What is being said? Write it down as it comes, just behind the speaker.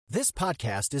This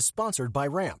podcast is sponsored by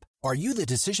Ramp. Are you the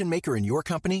decision maker in your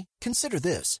company? Consider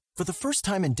this. For the first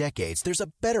time in decades, there's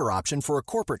a better option for a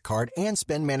corporate card and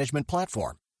spend management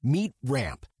platform. Meet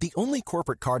Ramp, the only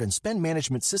corporate card and spend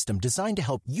management system designed to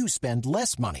help you spend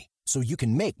less money so you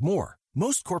can make more.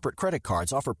 Most corporate credit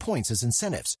cards offer points as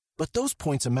incentives, but those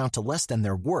points amount to less than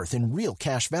their worth in real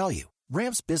cash value.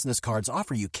 Ramp's business cards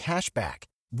offer you cash back,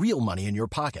 real money in your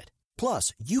pocket.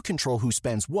 Plus, you control who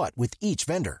spends what with each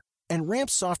vendor. And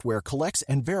Ramp's software collects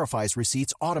and verifies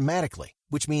receipts automatically,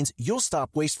 which means you'll stop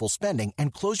wasteful spending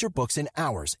and close your books in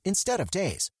hours instead of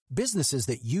days. Businesses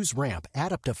that use Ramp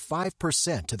add up to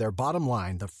 5% to their bottom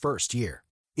line the first year.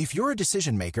 If you're a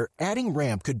decision maker, adding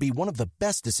Ramp could be one of the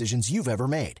best decisions you've ever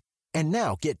made. And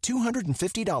now get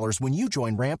 $250 when you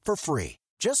join Ramp for free.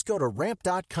 Just go to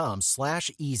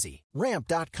ramp.com/easy.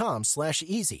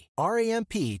 Ramp.com/easy.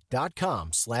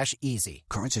 RAMP.com/easy.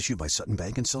 Cards issued by Sutton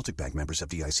Bank and Celtic Bank, members of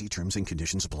FDIC. Terms and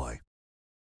conditions apply.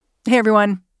 Hey,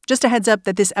 everyone. Just a heads up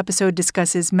that this episode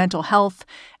discusses mental health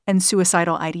and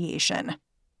suicidal ideation.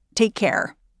 Take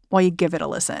care while you give it a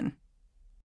listen.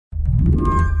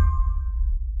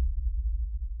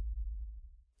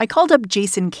 I called up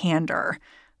Jason Kander,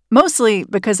 mostly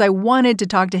because I wanted to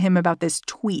talk to him about this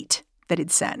tweet that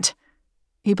he'd sent.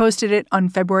 He posted it on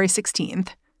February 16th.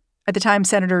 At the time,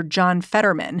 Senator John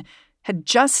Fetterman had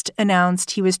just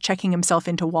announced he was checking himself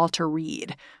into Walter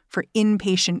Reed for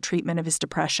inpatient treatment of his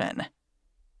depression.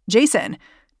 Jason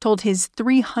told his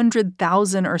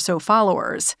 300,000 or so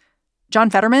followers, John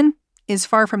Fetterman is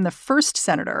far from the first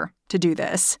senator to do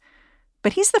this,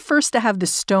 but he's the first to have the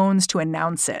stones to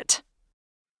announce it.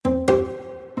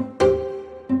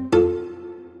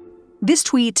 This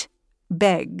tweet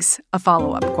begs a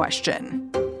follow-up question.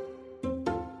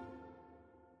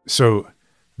 So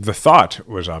the thought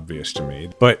was obvious to me,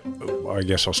 but I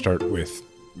guess I'll start with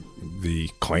the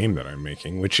claim that I'm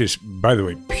making, which is, by the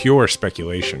way, pure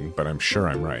speculation, but I'm sure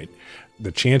I'm right.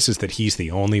 The chances that he's the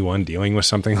only one dealing with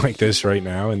something like this right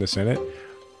now in the Senate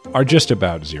are just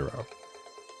about zero.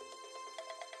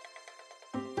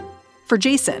 For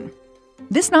Jason,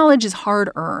 this knowledge is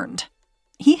hard-earned.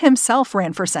 He himself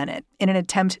ran for Senate in an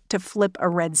attempt to flip a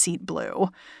red seat blue,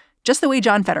 just the way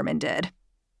John Fetterman did.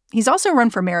 He's also run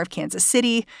for mayor of Kansas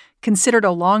City, considered a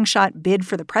long-shot bid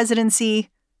for the presidency.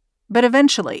 But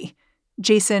eventually,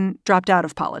 Jason dropped out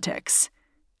of politics.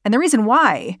 And the reason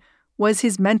why was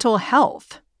his mental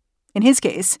health. In his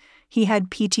case, he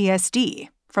had PTSD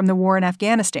from the war in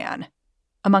Afghanistan.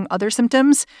 Among other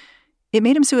symptoms, it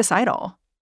made him suicidal.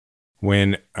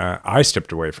 When I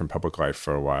stepped away from public life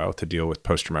for a while to deal with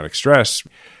post-traumatic stress,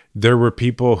 there were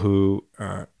people who,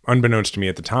 unbeknownst to me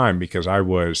at the time, because I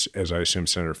was, as I assume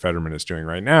Senator Fetterman is doing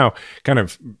right now, kind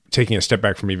of taking a step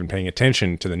back from even paying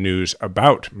attention to the news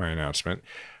about my announcement.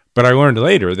 But I learned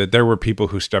later that there were people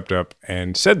who stepped up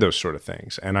and said those sort of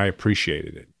things, and I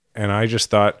appreciated it. And I just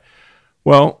thought,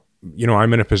 well,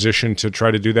 I'm in a position to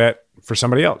try to do that for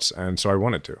somebody else, and so I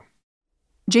wanted to.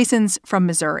 Jason's from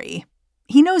Missouri.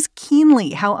 He knows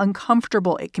keenly how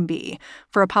uncomfortable it can be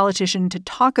for a politician to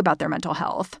talk about their mental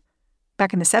health.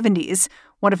 Back in the 70s,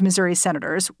 one of Missouri's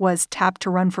senators was tapped to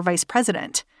run for vice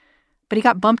president, but he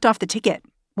got bumped off the ticket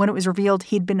when it was revealed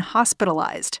he'd been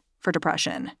hospitalized for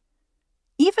depression.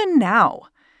 Even now,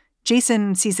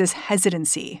 Jason sees this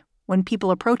hesitancy when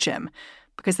people approach him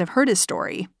because they've heard his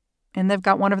story and they've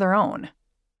got one of their own.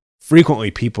 Frequently,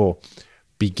 people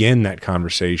begin that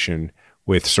conversation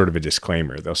with sort of a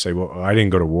disclaimer. They'll say, well, I didn't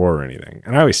go to war or anything.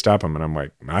 And I always stop them and I'm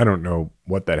like, I don't know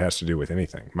what that has to do with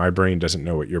anything. My brain doesn't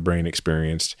know what your brain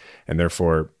experienced, and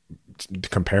therefore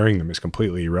comparing them is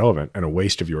completely irrelevant and a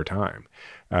waste of your time.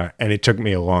 And it took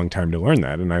me a long time to learn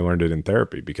that, and I learned it in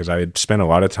therapy because I had spent a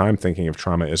lot of time thinking of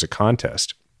trauma as a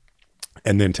contest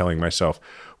and then telling myself,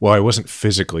 well, I wasn't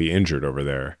physically injured over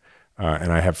there,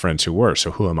 and I have friends who were,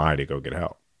 so who am I to go get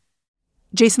help?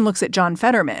 Jason looks at John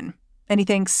Fetterman and he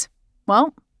thinks,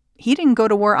 well, he didn't go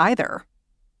to war either,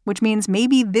 which means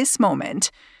maybe this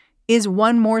moment is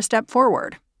one more step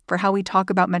forward for how we talk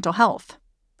about mental health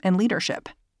and leadership.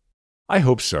 I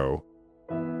hope so.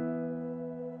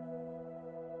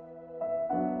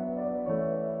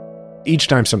 Each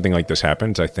time something like this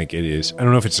happens, I think it is, I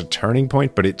don't know if it's a turning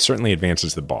point, but it certainly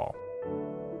advances the ball.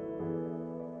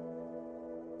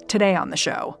 Today on the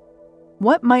show,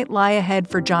 what might lie ahead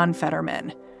for John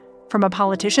Fetterman from a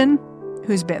politician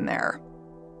who's been there?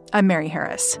 I'm Mary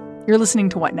Harris. You're listening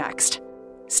to What Next?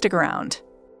 Stick around.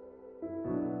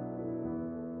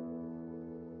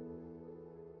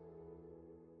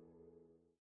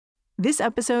 This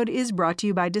episode is brought to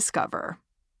you by Discover.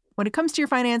 When it comes to your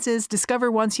finances,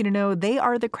 Discover wants you to know they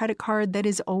are the credit card that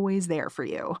is always there for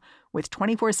you. With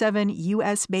 24/7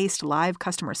 U.S.-based live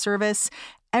customer service,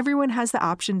 everyone has the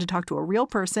option to talk to a real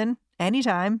person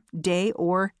anytime, day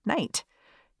or night.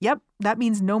 Yep, that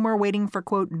means no more waiting for,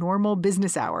 quote, normal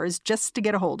business hours just to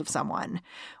get a hold of someone.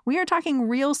 We are talking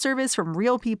real service from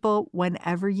real people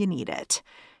whenever you need it.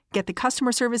 Get the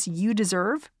customer service you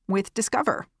deserve with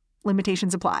Discover.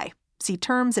 Limitations apply. See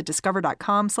terms at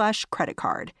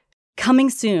discover.com/creditcard. Coming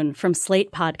soon from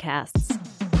Slate Podcasts.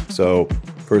 So,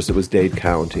 first it was Dade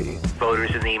County.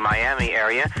 Voters in the Miami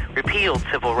area repealed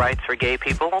civil rights for gay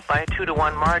people by a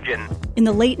 2-to-1 margin. In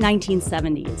the late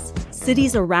 1970s,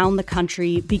 cities around the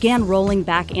country began rolling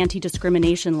back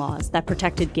anti-discrimination laws that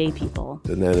protected gay people.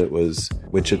 And then it was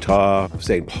Wichita,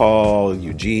 St. Paul,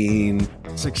 Eugene.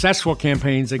 Successful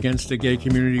campaigns against the gay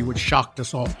community, which shocked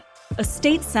us all. A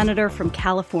state senator from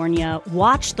California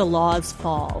watched the laws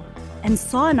fall and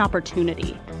saw an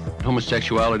opportunity.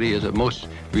 Homosexuality is a most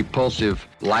repulsive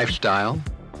lifestyle.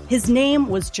 His name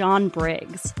was John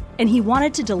Briggs, and he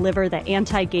wanted to deliver the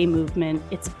anti-gay movement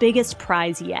its biggest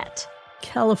prize yet.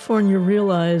 California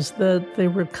realized that they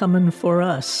were coming for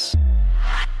us.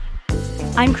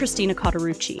 I'm Christina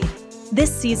Cauterucci.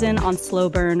 This season on Slow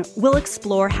Burn, we'll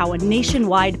explore how a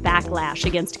nationwide backlash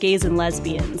against gays and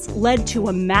lesbians led to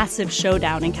a massive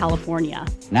showdown in California.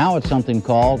 Now it's something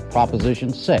called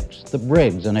Proposition 6, the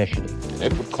Briggs Initiative.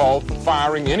 It would call for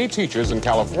firing any teachers in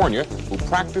California who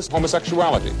practice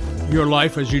homosexuality. Your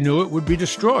life as you knew it would be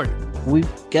destroyed.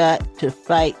 We've got to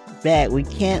fight back. We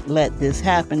can't let this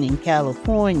happen in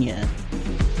California.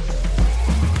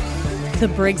 The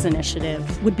Briggs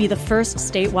Initiative would be the first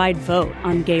statewide vote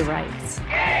on gay rights.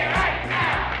 Gay rights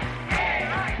now! Gay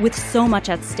rights! With so much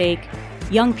at stake,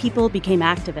 young people became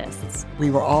activists. We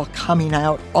were all coming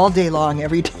out all day long,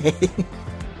 every day.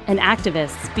 And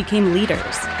activists became leaders.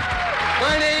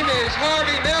 My name is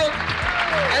Harvey Milk,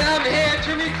 and I'm here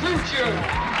to recruit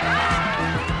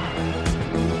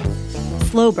you.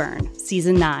 Slow Burn,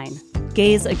 Season 9,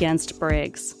 Gays Against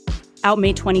Briggs. Out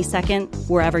May 22nd,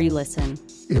 wherever you listen.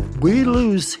 If we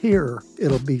lose here,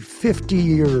 it'll be 50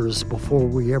 years before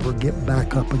we ever get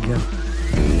back up again.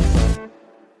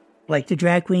 Like the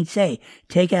drag queens say,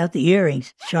 take out the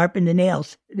earrings, sharpen the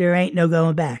nails. There ain't no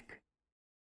going back.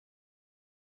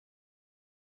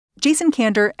 Jason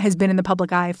Kander has been in the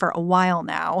public eye for a while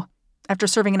now. After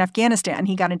serving in Afghanistan,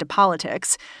 he got into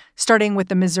politics, starting with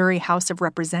the Missouri House of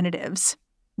Representatives.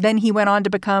 Then he went on to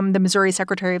become the Missouri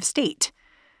Secretary of State.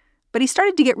 But he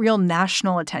started to get real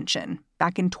national attention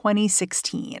back in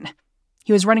 2016.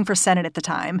 He was running for Senate at the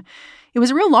time. It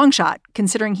was a real long shot,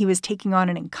 considering he was taking on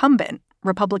an incumbent,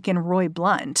 Republican Roy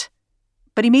Blunt.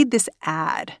 But he made this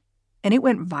ad, and it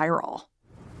went viral.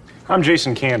 I'm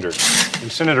Jason Kander,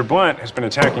 and Senator Blunt has been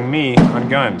attacking me on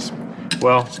guns.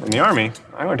 Well, in the Army,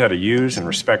 I learned how to use and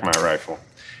respect my rifle.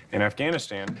 In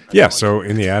Afghanistan... Yeah, so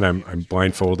in the ad, I'm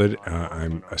blindfolded.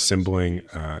 I'm assembling...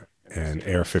 an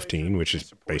AR-15, which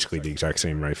is basically the exact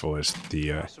same rifle as the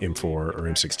M4 or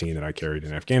M16 that I carried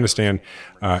in Afghanistan.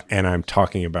 And I'm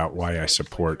talking about why I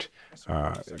support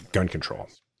gun control.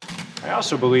 I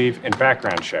also believe in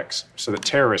background checks so that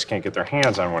terrorists can't get their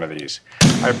hands on one of these.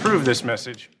 I approve this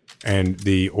message. And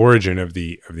the origin of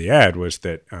the ad was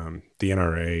that the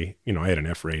NRA, I had an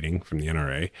F rating from the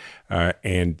NRA,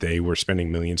 and they were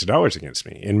spending millions of dollars against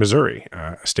me in Missouri,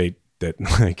 a state that,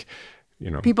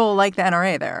 people like the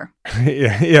NRA there.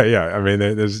 Yeah. I mean,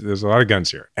 there's a lot of guns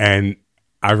here. And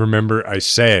I remember I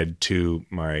said to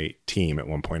my team at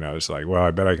one point, I was like, well,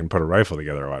 I bet I can put a rifle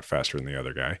together a lot faster than the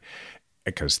other guy.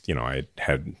 Because, I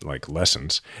had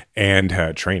lessons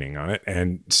and training on it.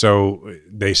 And so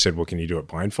they said, well, can you do it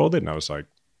blindfolded? And I was like,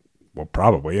 well,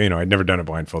 probably. I'd never done it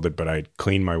blindfolded, but I'd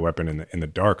cleaned my weapon in the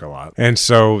dark a lot. And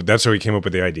so that's how we came up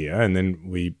with the idea. And then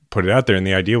we put it out there. And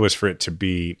the idea was for it to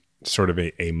be sort of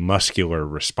a muscular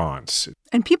response.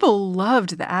 And people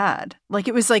loved the ad.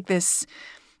 It was like this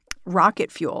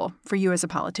rocket fuel for you as a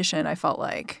politician, I felt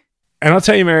like. And I'll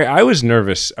tell you, Mary, I was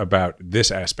nervous about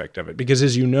this aspect of it because,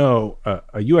 as you know,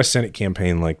 a U.S. Senate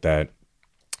campaign like that,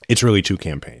 it's really two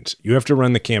campaigns. You have to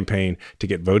run the campaign to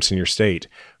get votes in your state,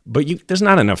 but there's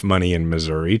not enough money in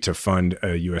Missouri to fund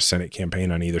a U.S. Senate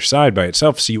campaign on either side by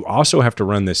itself. So you also have to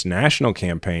run this national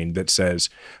campaign that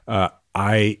says,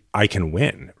 I can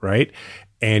win, right?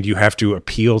 And you have to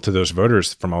appeal to those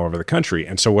voters from all over the country.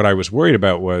 And so what I was worried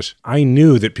about was I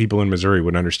knew that people in Missouri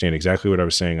would understand exactly what I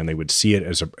was saying and they would see it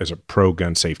as a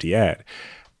pro-gun safety ad.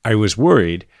 I was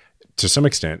worried to some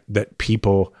extent that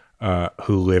people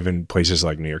who live in places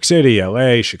like New York City,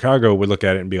 LA, Chicago would look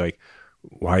at it and be like,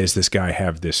 why does this guy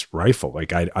have this rifle?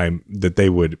 That they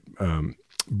would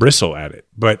bristle at it.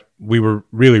 But we were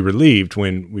really relieved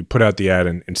when we put out the ad,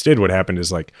 and instead what happened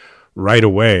is like right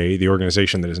away, the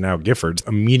organization that is now Giffords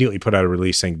immediately put out a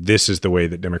release saying this is the way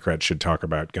that Democrats should talk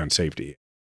about gun safety.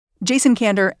 Jason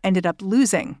Kander ended up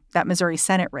losing that Missouri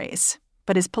Senate race,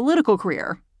 but his political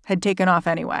career had taken off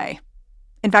anyway.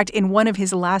 In fact, in one of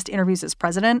his last interviews as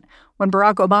president, when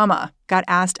Barack Obama got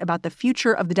asked about the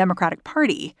future of the Democratic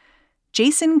Party,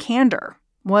 Jason Kander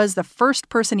was the first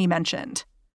person he mentioned.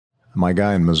 My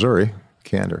guy in Missouri,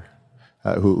 Kander,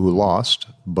 who lost,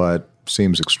 but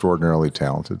seems extraordinarily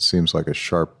talented, seems like a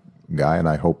sharp guy, and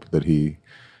I hope that he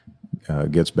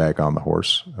gets back on the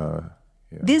horse.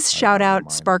 This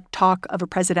shout-out sparked talk of a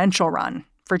presidential run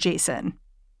for Jason.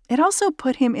 It also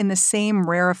put him in the same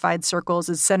rarefied circles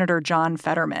as Senator John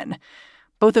Fetterman,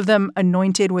 both of them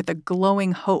anointed with a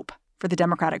glowing hope for the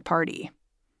Democratic Party.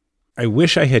 I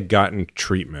wish I had gotten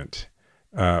treatment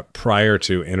prior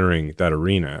to entering that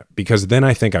arena, because then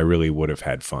I think I really would have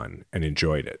had fun and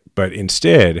enjoyed it. But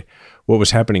instead, what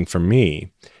was happening for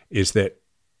me is that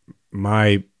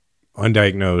my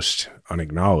undiagnosed,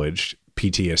 unacknowledged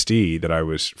PTSD that I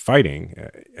was fighting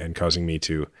and causing me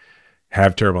to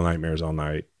have terrible nightmares all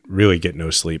night, really get no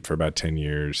sleep for about 10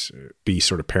 years, be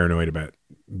sort of paranoid about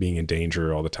being in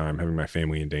danger all the time, having my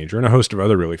family in danger, and a host of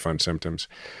other really fun symptoms.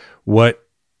 What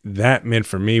that meant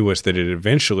for me was that it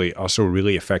eventually also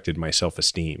really affected my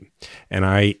self-esteem. And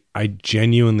I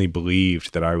genuinely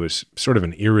believed that I was sort of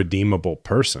an irredeemable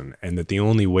person, and that the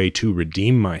only way to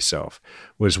redeem myself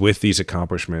was with these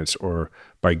accomplishments or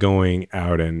by going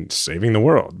out and saving the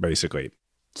world, basically.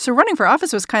 So running for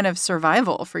office was kind of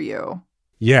survival for you.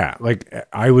 Yeah, like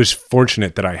I was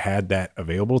fortunate that I had that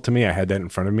available to me. I had that in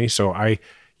front of me. So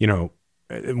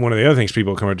one of the other things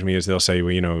people come up to me is they'll say,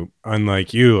 well,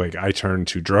 unlike you, like I turned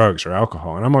to drugs or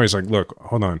alcohol. And I'm always like, look,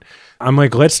 hold on. I'm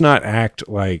like, let's not act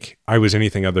like I was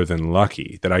anything other than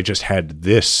lucky that I just had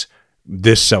this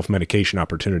self-medication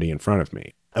opportunity in front of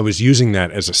me. I was using that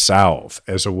as a salve,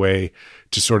 as a way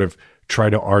to sort of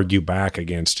try to argue back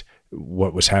against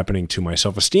what was happening to my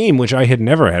self-esteem, which I had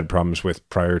never had problems with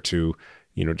prior to,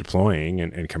 deploying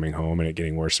and coming home and it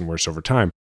getting worse and worse over time.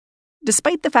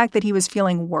 Despite the fact that he was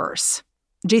feeling worse,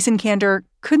 Jason Kander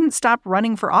couldn't stop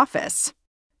running for office.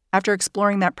 After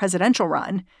exploring that presidential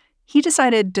run, he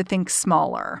decided to think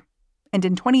smaller. And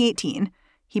in 2018,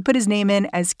 he put his name in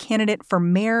as candidate for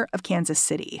mayor of Kansas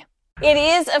City. It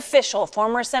is official.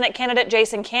 Former Senate candidate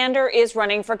Jason Kander is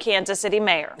running for Kansas City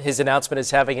mayor. His announcement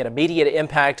is having an immediate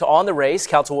impact on the race.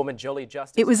 Councilwoman Jolie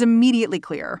Justice. It was immediately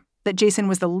clear that Jason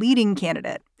was the leading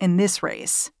candidate in this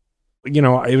race.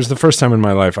 It was the first time in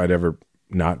my life I'd ever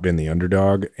not been the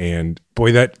underdog. And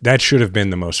boy, that should have been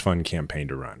the most fun campaign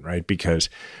to run, right? Because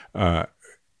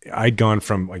I'd gone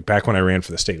from, like, back when I ran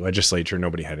for the state legislature,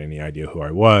 nobody had any idea who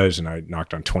I was, and I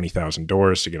knocked on 20,000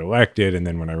 doors to get elected. And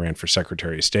then when I ran for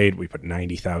Secretary of State, we put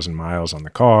 90,000 miles on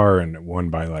the car and won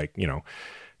by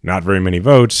not very many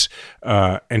votes.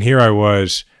 And here I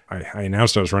was, I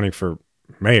announced I was running for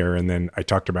mayor, and then I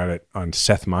talked about it on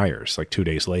Seth Meyers 2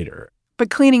 days later. But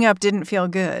cleaning up didn't feel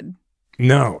good.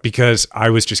 No, because I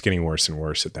was just getting worse and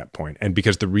worse at that point. And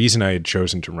because the reason I had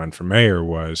chosen to run for mayor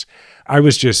was I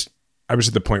was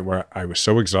at the point where I was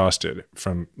so exhausted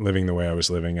from living the way I was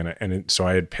living. So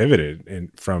I had pivoted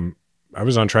I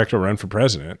was on track to run for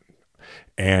president.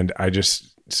 And I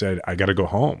just said, I got to go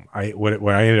home.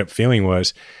 What I ended up feeling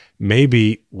was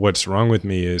maybe what's wrong with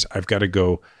me is I've got to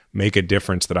go make a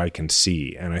difference that I can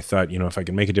see. And I thought, if I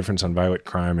can make a difference on violent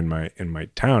crime in my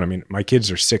town. I mean, my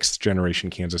kids are 6th generation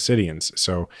Kansas Cityans,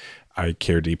 so I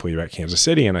care deeply about Kansas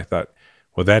City. And I thought,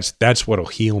 well, that's what'll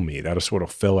heal me. That's what'll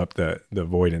fill up the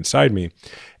void inside me.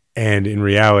 And in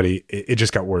reality, it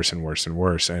just got worse and worse and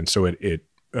worse. And so it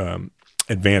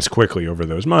advanced quickly over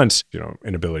those months,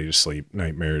 inability to sleep,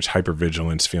 nightmares,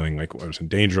 hypervigilance, feeling like I was in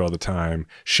danger all the time,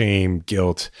 shame,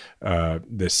 guilt,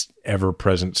 this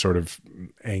ever-present sort of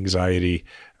anxiety,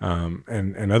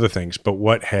 and other things. But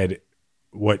what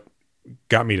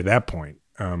got me to that point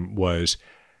was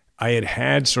I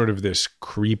had sort of this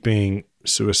creeping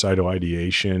suicidal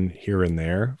ideation here and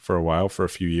there for a while, for a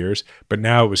few years, but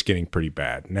now it was getting pretty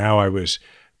bad. Now I was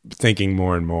thinking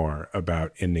more and more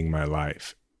about ending my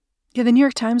life. Yeah, the New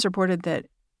York Times reported that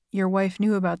your wife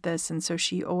knew about this, and so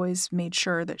she always made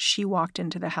sure that she walked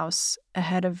into the house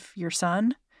ahead of your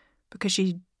son because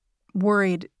she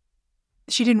worried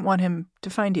she didn't want him to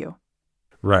find you.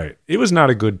 Right. It was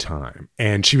not a good time,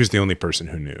 and she was the only person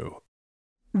who knew.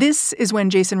 This is when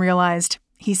Jason realized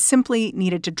he simply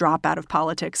needed to drop out of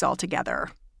politics altogether.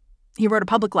 He wrote a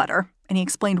public letter, and he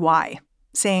explained why,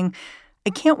 saying,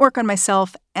 I can't work on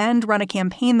myself and run a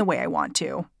campaign the way I want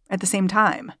to at the same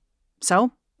time.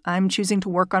 So I'm choosing to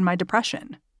work on my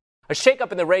depression. A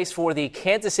shakeup in the race for the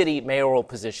Kansas City mayoral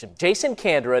position. Jason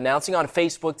Kander announcing on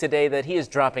Facebook today that he is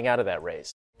dropping out of that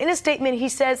race. In a statement, he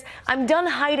says, "I'm done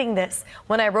hiding this.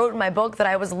 When I wrote in my book that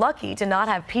I was lucky to not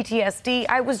have PTSD,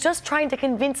 I was just trying to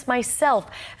convince myself,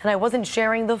 and I wasn't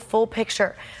sharing the full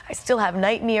picture. I still have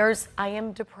nightmares. I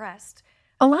am depressed."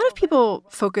 A lot of people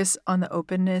focus on the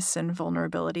openness and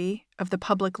vulnerability of the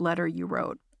public letter you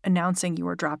wrote announcing you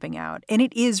were dropping out. And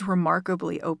it is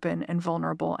remarkably open and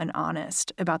vulnerable and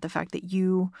honest about the fact that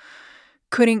you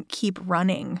couldn't keep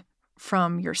running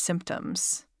from your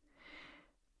symptoms.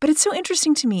 But it's so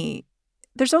interesting to me.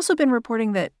 There's also been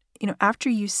reporting that, after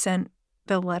you sent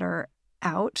the letter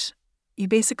out, you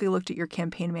basically looked at your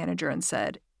campaign manager and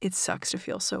said, "It sucks to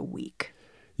feel so weak."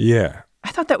 Yeah.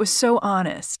 I thought that was so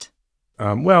honest.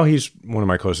 Well, he's one of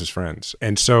my closest friends.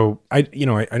 And so I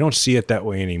don't see it that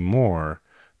way anymore.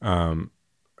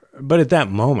 But at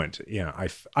that moment,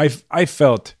 I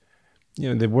felt,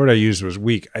 the word I used was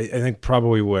weak. I think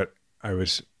probably what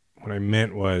I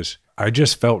meant was I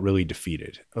just felt really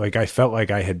defeated. Like I felt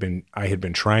like I had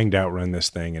been trying to outrun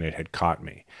this thing and it had caught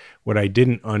me. What I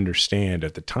didn't understand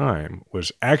at the time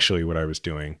was actually what I was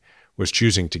doing was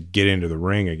choosing to get into the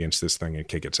ring against this thing and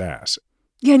kick its ass.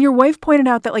 Yeah, and your wife pointed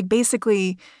out that,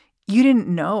 basically you didn't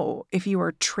know if you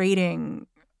were trading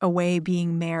away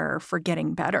being mayor for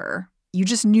getting better. You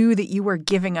just knew that you were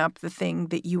giving up the thing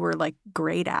that you were,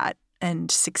 great at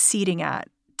and succeeding at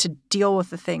to deal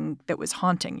with the thing that was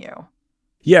haunting you.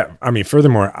 Yeah. I mean,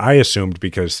 furthermore, I assumed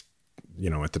because,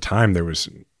 at the time there was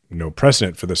no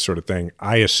precedent for this sort of thing,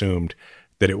 I assumed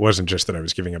that it wasn't just that I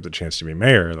was giving up the chance to be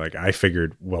mayor. I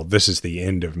figured, well, this is the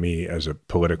end of me as a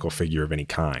political figure of any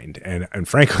kind. And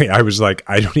frankly, I was like,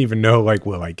 I don't even know,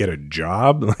 will I get a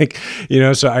job?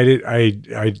 So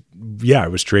I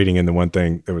was trading in the one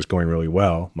thing that was going really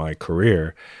well, my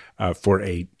career, for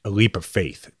a leap of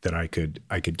faith that I could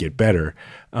get better.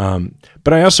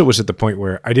 But I also was at the point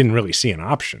where I didn't really see an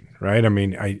option, right? I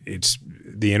mean, it's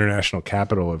the international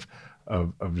capital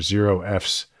of zero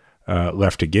Fs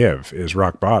left to give is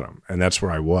rock bottom. And that's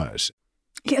where I was.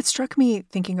 Yeah, it struck me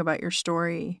thinking about your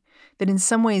story that in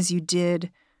some ways you did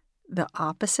the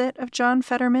opposite of John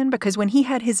Fetterman, because when he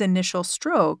had his initial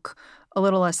stroke a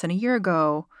little less than a year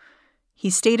ago, he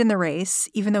stayed in the race,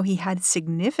 even though he had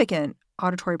significant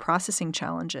auditory processing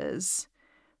challenges.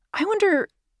 I wonder,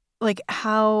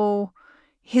 how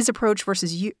his approach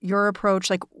versus your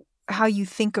approach, how you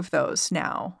think of those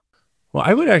now. Well,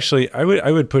 I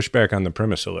would push back on the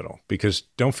premise a little, because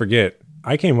don't forget,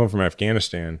 I came home from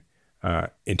Afghanistan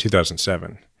in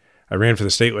 2007. I ran for the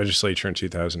state legislature in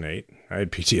 2008. I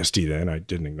had PTSD then. I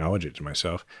didn't acknowledge it to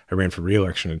myself. I ran for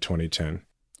re-election in 2010.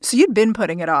 So you'd been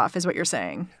putting it off, is what you're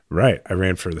saying. Right. I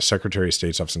ran for the Secretary of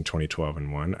State's office in 2012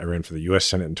 and won. I ran for the U.S.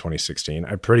 Senate in 2016.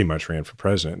 I pretty much ran for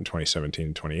president in 2017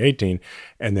 and 2018,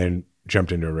 and then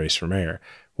jumped into a race for mayor.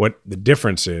 What the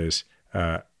difference is,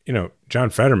 John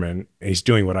Fetterman, he's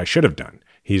doing what I should have done.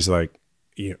 He's like,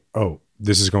 oh,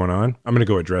 this is going on. I'm going to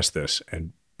go address this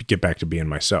and get back to being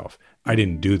myself. I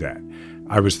didn't do that.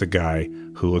 I was the guy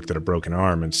who looked at a broken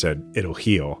arm and said, it'll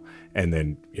heal. And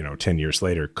then, 10 years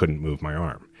later, couldn't move my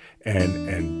arm.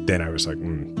 And then I was like,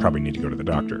 probably need to go to the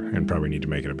doctor and probably need to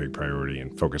make it a big priority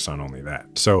and focus on only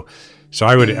that. So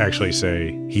I would actually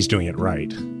say he's doing it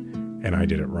right and I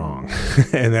did it wrong.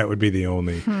 And that would be the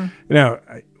only. Now,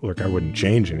 I wouldn't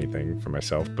change anything for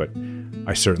myself, but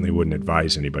I certainly wouldn't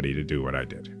advise anybody to do what I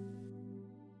did.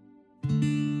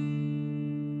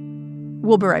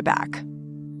 We'll be right back.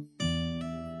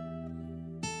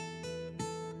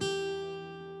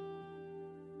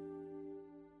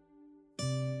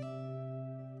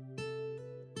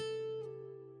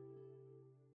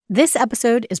 This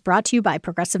episode is brought to you by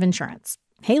Progressive Insurance.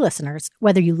 Hey, listeners,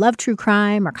 whether you love true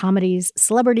crime or comedies,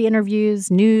 celebrity interviews,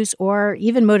 news, or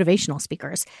even motivational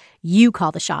speakers, you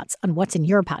call the shots on what's in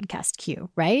your podcast queue,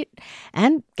 right?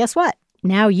 And guess what?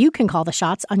 Now you can call the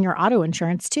shots on your auto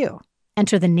insurance, too.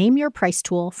 Enter the Name Your Price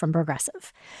tool from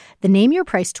Progressive. The Name Your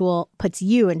Price tool puts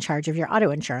you in charge of your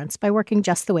auto insurance by working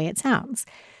just the way it sounds.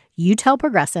 You tell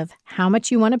Progressive how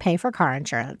much you want to pay for car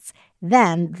insurance.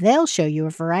 Then they'll show you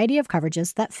a variety of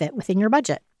coverages that fit within your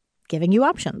budget, giving you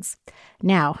options.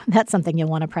 Now, that's something you'll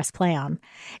want to press play on.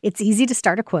 It's easy to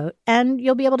start a quote, and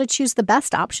you'll be able to choose the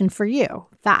best option for you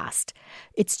fast.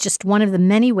 It's just one of the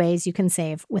many ways you can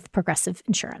save with Progressive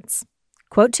Insurance.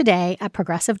 Quote today at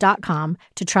Progressive.com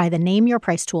to try the Name Your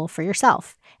Price tool for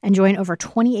yourself and join over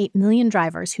 28 million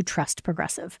drivers who trust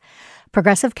Progressive.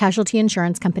 Progressive Casualty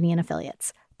Insurance Company and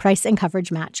Affiliates. Price and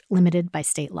coverage match limited by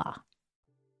state law.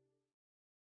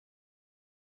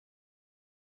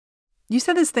 You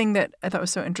said this thing that I thought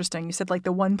was so interesting. You said, like,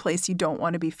 the one place you don't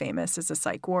want to be famous is a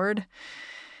psych ward.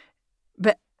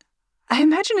 But I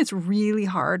imagine it's really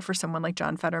hard for someone like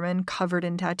John Fetterman, covered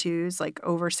in tattoos, like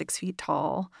over 6 feet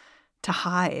tall, to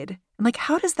hide. And, like,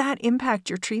 how does that impact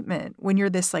your treatment when you're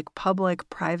this, like, public,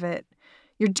 private,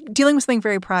 you're dealing with something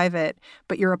very private,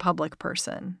 but you're a public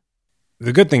person?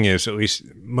 The good thing is, at least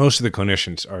most of the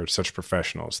clinicians are such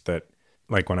professionals that,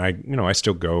 like, when I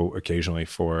still go occasionally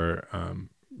for,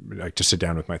 like, to sit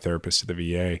down with my therapist at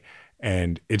the VA,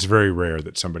 and it's very rare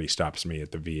that somebody stops me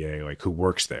at the VA, like, who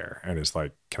works there and is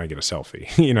like, can I get a selfie?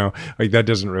 Like, that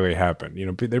doesn't really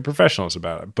happen. They're professionals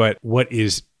about it. But what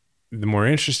is the more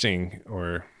interesting,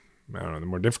 or I don't know, the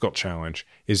more difficult challenge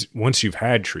is once you've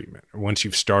had treatment, or once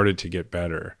you've started to get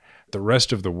better, the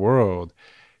rest of the world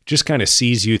just kind of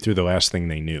sees you through the last thing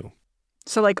they knew.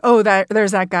 So, like,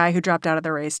 there's that guy who dropped out of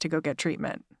the race to go get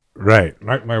treatment. Right.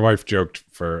 My wife joked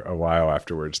for a while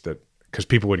afterwards that, because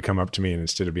people would come up to me and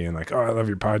instead of being like, oh, I love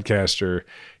your podcast, or,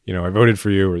 I voted for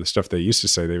you, or the stuff they used to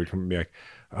say, they would come and be like,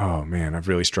 oh man, I've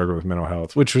really struggled with mental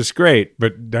health, which was great.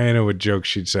 But Diana would joke,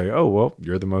 she'd say, oh, well,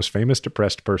 you're the most famous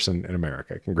depressed person in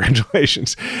America.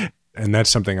 Congratulations. And that's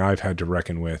something I've had to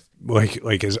reckon with.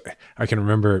 Like as I can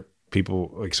remember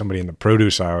people, like somebody in the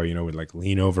produce aisle, would like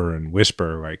lean over and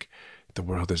whisper like, the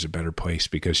world is a better place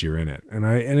because you're in it. And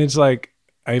it's like,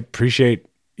 I appreciate,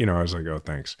 I was like, oh,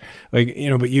 thanks. Like,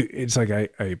 but it's like,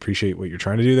 I appreciate what you're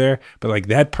trying to do there. But like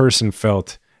that person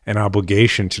felt an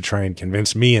obligation to try and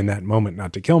convince me in that moment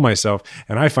not to kill myself.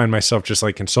 And I find myself just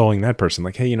like consoling that person,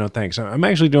 like, hey, thanks. I'm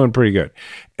actually doing pretty good.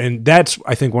 And that's,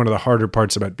 I think, one of the harder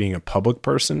parts about being a public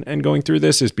person and going through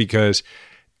this is because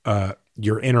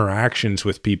your interactions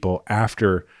with people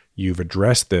after you've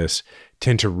addressed this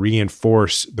tend to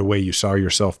reinforce the way you saw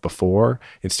yourself before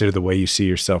instead of the way you see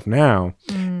yourself now.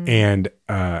 And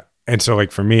so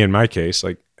like for me, in my case,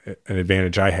 like an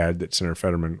advantage I had that Senator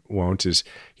Fetterman won't is,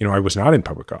 I was not in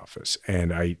public office,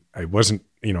 and I wasn't,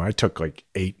 I took like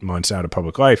 8 months out of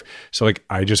public life. So like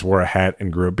I just wore a hat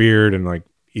and grew a beard, and like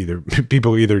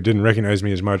people either didn't recognize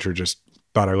me as much or just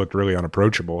thought I looked really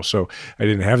unapproachable. So I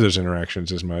didn't have those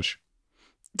interactions as much.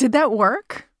 Did that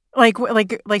work? Like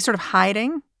sort of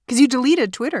hiding? Because you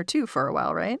deleted Twitter too for a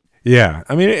while, right? Yeah.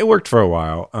 I mean, it worked for a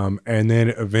while. And then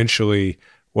eventually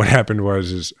what happened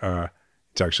was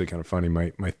it's actually kind of funny.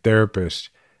 My therapist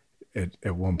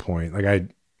at one point, like I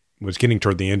was getting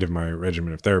toward the end of my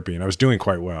regimen of therapy, and I was doing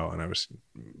quite well. And I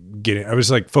was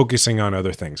like focusing on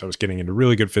other things. I was getting into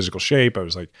really good physical shape. I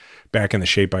was like back in the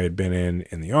shape I had been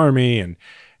in the Army.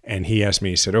 And he asked me,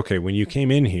 he said, okay, when you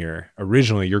came in here,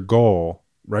 originally your goal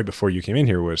right before you came in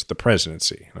here was the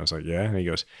presidency. And I was like, yeah. And he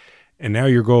goes, and now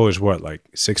your goal is what, like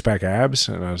 6-pack abs?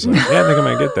 And I was like, yeah, I think I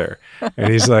might get there.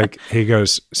 And he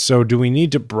goes, so do we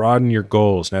need to broaden your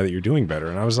goals now that you're doing better?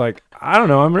 And I was like, I don't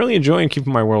know. I'm really enjoying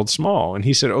keeping my world small. And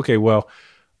he said, okay, well,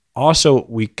 also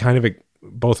we kind of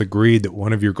both agreed that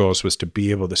one of your goals was to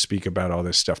be able to speak about all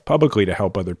this stuff publicly to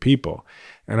help other people.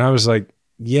 And I was like,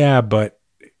 yeah, but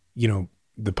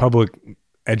the public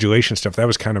adulation stuff, that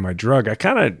was kind of my drug. I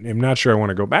kind of am not sure I want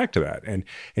to go back to that.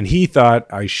 And he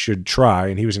thought I should try,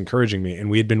 and he was encouraging me. And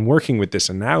we had been working with this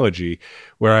analogy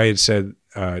where I had said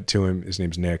to him, his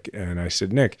name's Nick, and I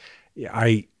said, Nick,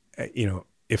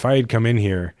 if I had come in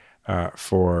here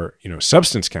for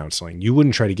substance counseling, you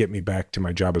wouldn't try to get me back to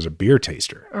my job as a beer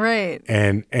taster, right?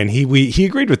 And he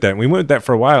agreed with that, and we went with that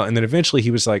for a while. And then eventually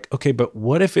he was like, okay, but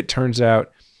what if it turns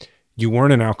out you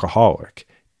weren't an alcoholic,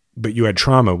 but you had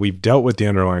trauma? We've dealt with the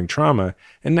underlying trauma,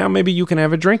 and now maybe you can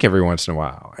have a drink every once in a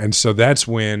while. And so that's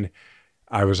when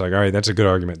I was like, all right, that's a good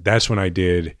argument. That's when I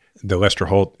did the Lester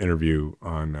Holt interview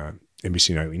on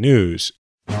NBC Nightly News.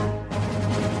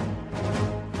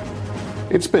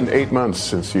 It's been 8 months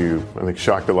since you, I think,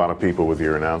 shocked a lot of people with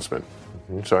your announcement.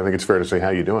 So I think it's fair to say,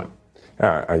 how you doing?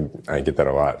 I get that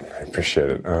a lot. I appreciate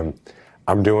it.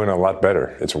 I'm doing a lot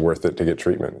better. It's worth it to get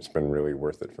treatment. It's been really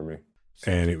worth it for me.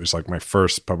 And it was like my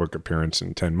first public appearance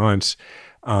in 10 months.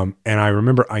 And I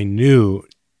remember I knew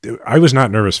I was not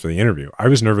nervous for the interview. I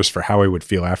was nervous for how I would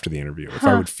feel after the interview. If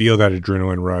I would feel that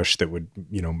adrenaline rush that would,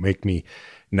 make me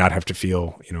not have to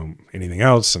feel, anything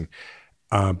else. And,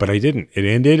 but I didn't. It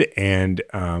ended. And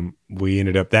we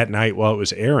ended up that night while it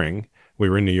was airing, we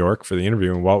were in New York for the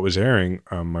interview. And while it was airing,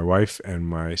 my wife and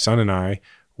my son and I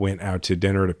went out to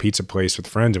dinner at a pizza place with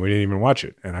friends, and we didn't even watch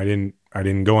it. And I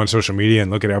didn't go on social media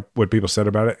and look at what people said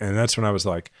about it. And that's when I was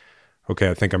like, okay,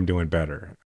 I think I'm doing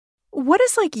better. What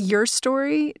does your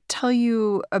story tell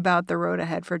you about the road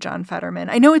ahead for John Fetterman?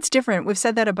 I know it's different. We've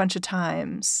said that a bunch of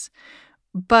times.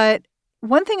 But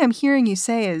one thing I'm hearing you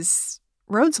say is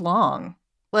road's long.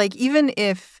 Like, even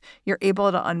if you're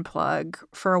able to unplug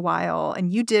for a while,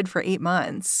 and you did for 8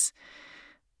 months,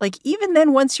 like, even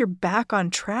then, once you're back on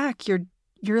track,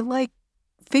 you're like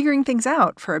figuring things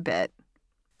out for a bit.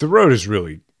 The road is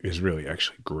really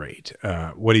actually great.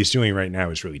 What he's doing right now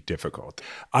is really difficult.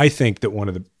 I think that one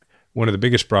of the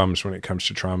biggest problems when it comes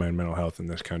to trauma and mental health in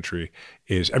this country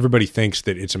is everybody thinks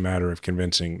that it's a matter of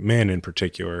convincing men in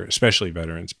particular, especially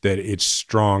veterans, that it's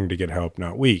strong to get help,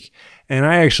 not weak. And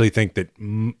I actually think that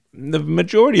the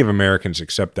majority of Americans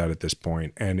accept that at this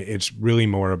point. And it's really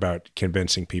more about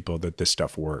convincing people that this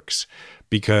stuff works.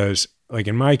 Because, like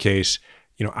in my case,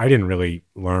 I didn't really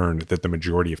learn that the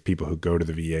majority of people who go to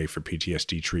the VA for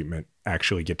PTSD treatment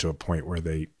actually get to a point where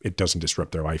it doesn't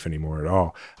disrupt their life anymore at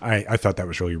all. I thought that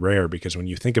was really rare, because when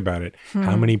you think about it,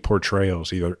 how many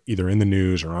portrayals, either in the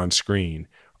news or on screen,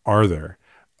 are there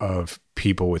of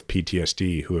people with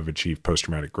PTSD who have achieved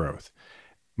post-traumatic growth?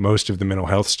 Most of the mental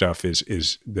health stuff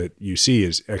is that you see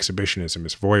is exhibitionism,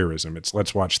 it's voyeurism. It's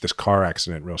let's watch this car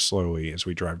accident real slowly as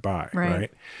we drive by, right?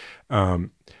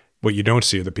 What you don't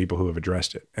see are the people who have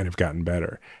addressed it and have gotten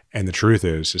better. And the truth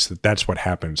is that that's what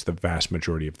happens the vast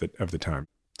majority of the time.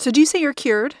 So do you say you're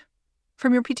cured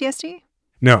from your PTSD?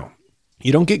 No,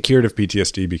 you don't get cured of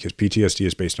PTSD, because PTSD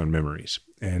is based on memories.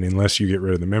 And unless you get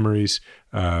rid of the memories,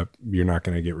 you're not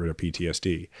going to get rid of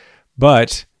PTSD.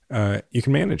 But you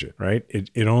can manage it, right?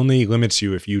 It only limits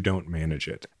you if you don't manage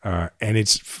it. And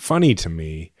it's funny to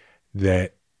me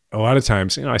that a lot of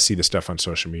times, I see the stuff on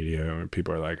social media and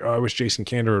people are like, oh, I wish Jason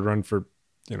Kander would run for,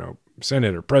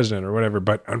 Senate or president or whatever.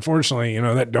 But unfortunately,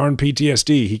 that darn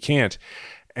PTSD, he can't.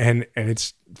 And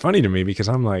it's funny to me, because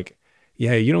I'm like,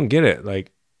 yeah, you don't get it.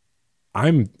 Like,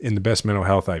 I'm in the best mental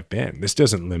health I've been. This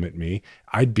doesn't limit me.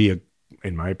 I'd be,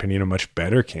 in my opinion, a much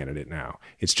better candidate now.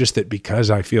 It's just that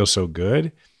because I feel so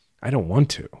good, I don't want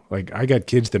to. Like, I got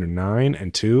kids that are 9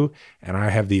 and 2, and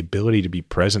I have the ability to be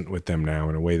present with them now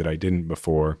in a way that I didn't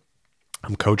before.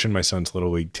 I'm coaching my son's little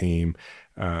league team.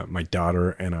 My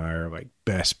daughter and I are like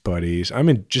best buddies.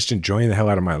 I'm just enjoying the hell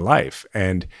out of my life.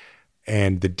 And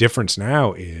the difference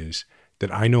now is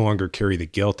that I no longer carry the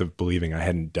guilt of believing I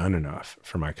hadn't done enough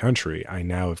for my country. I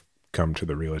now have come to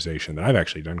the realization that I've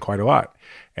actually done quite a lot,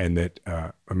 and that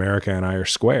America and I are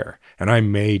square. And I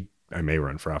may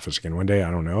run for office again one day.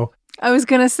 I don't know. I was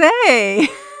going to say, are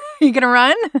you going to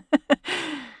run?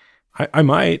 I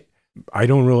might. I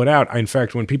don't rule it out. In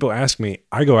fact, when people ask me,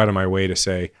 I go out of my way to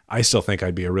say, I still think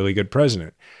I'd be a really good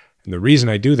president. And the reason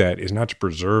I do that is not to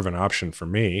preserve an option for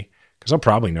me, because I'll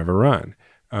probably never run.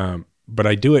 But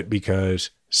I do it because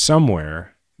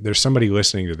somewhere there's somebody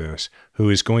listening to this who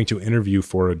is going to interview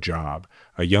for a job,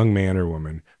 a young man or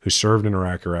woman who served in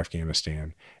Iraq or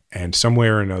Afghanistan, and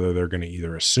somewhere or another they're going to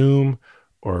either assume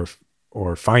or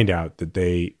find out that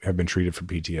they have been treated for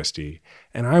PTSD.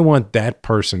 And I want that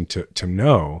person to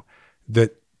know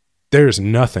that there's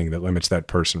nothing that limits that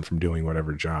person from doing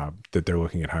whatever job that they're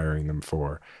looking at hiring them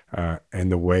for. And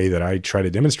the way that I try to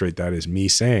demonstrate that is me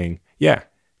saying, yeah,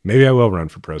 maybe I will run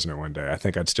for president one day. I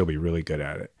think I'd still be really good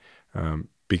at it,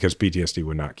 because PTSD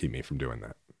would not keep me from doing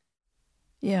that.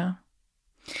 Yeah.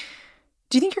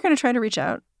 Do you think you're going to try to reach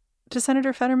out to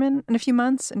Senator Fetterman in a few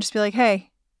months and just be like,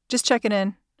 hey, just checking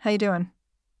in. How you doing?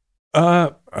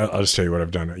 I'll just tell you what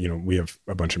I've done. We have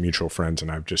a bunch of mutual friends, and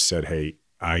I've just said, hey,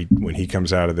 when he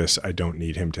comes out of this, I don't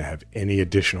need him to have any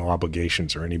additional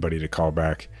obligations or anybody to call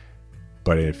back.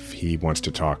 But if he wants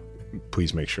to talk,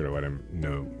 please make sure to let him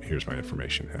know, here's my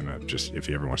information. And if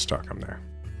he ever wants to talk, I'm there.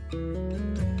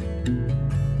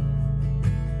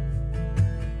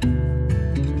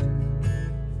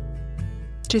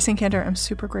 Jason Kander, I'm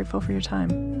super grateful for your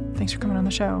time. Thanks for coming on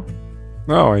the show.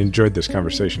 Oh, I enjoyed this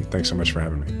conversation. Thanks so much for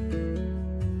having me.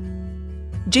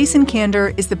 Jason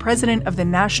Kander is the president of the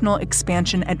National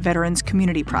Expansion at Veterans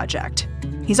Community Project.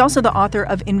 He's also the author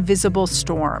of Invisible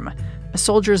Storm, a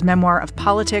soldier's memoir of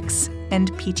politics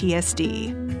and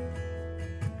PTSD.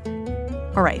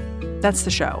 All right, that's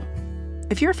the show.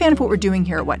 If you're a fan of what we're doing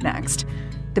here at What Next,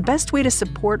 the best way to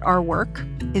support our work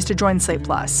is to join Slate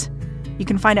Plus. You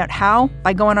can find out how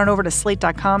by going on over to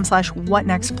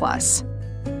slate.com/whatnextplus.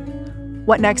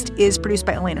 What Next is produced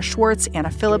by Elena Schwartz, Anna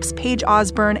Phillips, Paige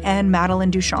Osborne, and Madeline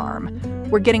Ducharme.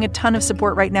 We're getting a ton of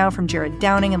support right now from Jared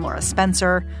Downing and Laura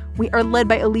Spencer. We are led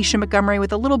by Alicia Montgomery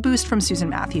with a little boost from Susan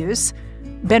Matthews.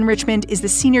 Ben Richmond is the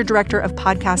Senior Director of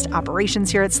Podcast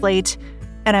Operations here at Slate.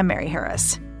 And I'm Mary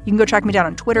Harris. You can go track me down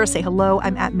on Twitter, say hello.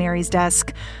 I'm at Mary's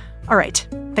Desk. All right.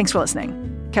 Thanks for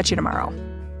listening. Catch you tomorrow.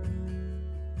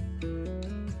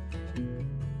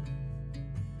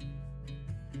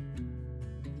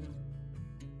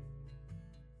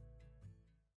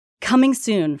 Coming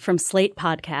soon from Slate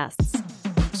Podcasts.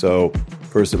 So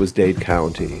First it was Dade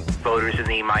County. Voters in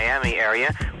the Miami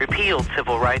area repealed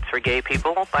civil rights for gay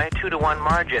people by a 2-to-1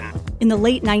 margin. In the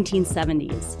late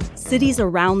 1970s, cities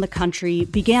around the country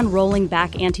began rolling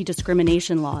back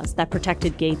anti-discrimination laws that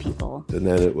protected gay people. And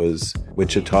then it was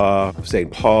Wichita,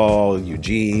 St. Paul,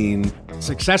 Eugene.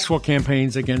 Successful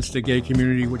campaigns against the gay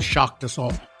community, which shocked us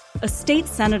all. A state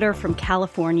senator from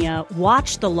California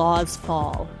watched the laws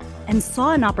fall and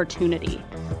saw an opportunity.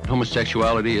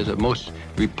 Homosexuality is a most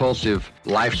repulsive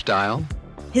lifestyle.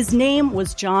 His name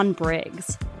was John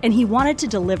Briggs, and he wanted to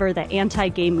deliver the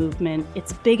anti-gay movement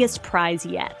its biggest prize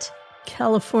yet.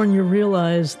 California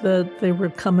realized that they were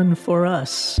coming for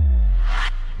us.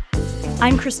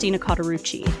 I'm Christina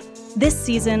Cauterucci. This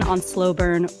season on Slow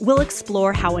Burn, we'll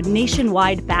explore how a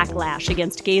nationwide backlash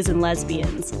against gays and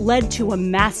lesbians led to a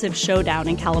massive showdown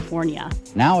in California.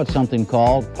 Now it's something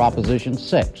called Proposition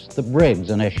 6, the Briggs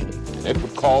Initiative. It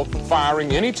would call for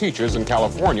firing any teachers in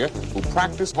California who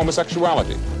practice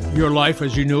homosexuality. Your life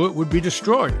as you knew it would be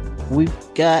destroyed. We've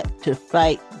got to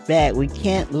fight back. We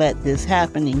can't let this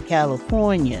happen in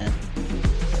California.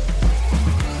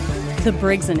 The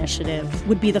Briggs Initiative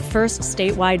would be the first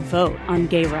statewide vote on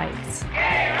gay rights.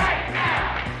 Gay rights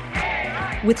now! Gay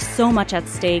rights! With so much at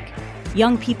stake,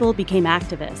 young people became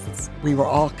activists. We were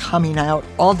all coming out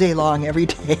all day long, every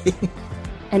day.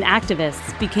 And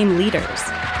activists became leaders.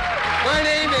 My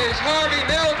name is Harvey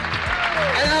Milk,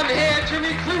 and I'm here to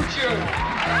recruit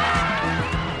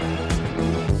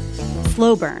you.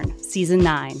 Slow Burn, Season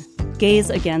 9, Gays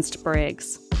Against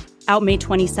Briggs. Out May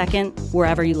 22nd,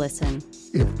 wherever you listen.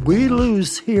 If we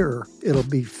lose here, it'll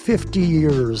be 50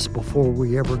 years before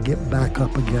we ever get back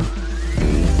up again.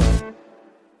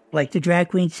 Like the drag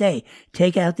queens say,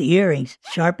 take out the earrings,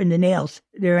 sharpen the nails.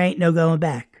 There ain't no going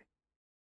back.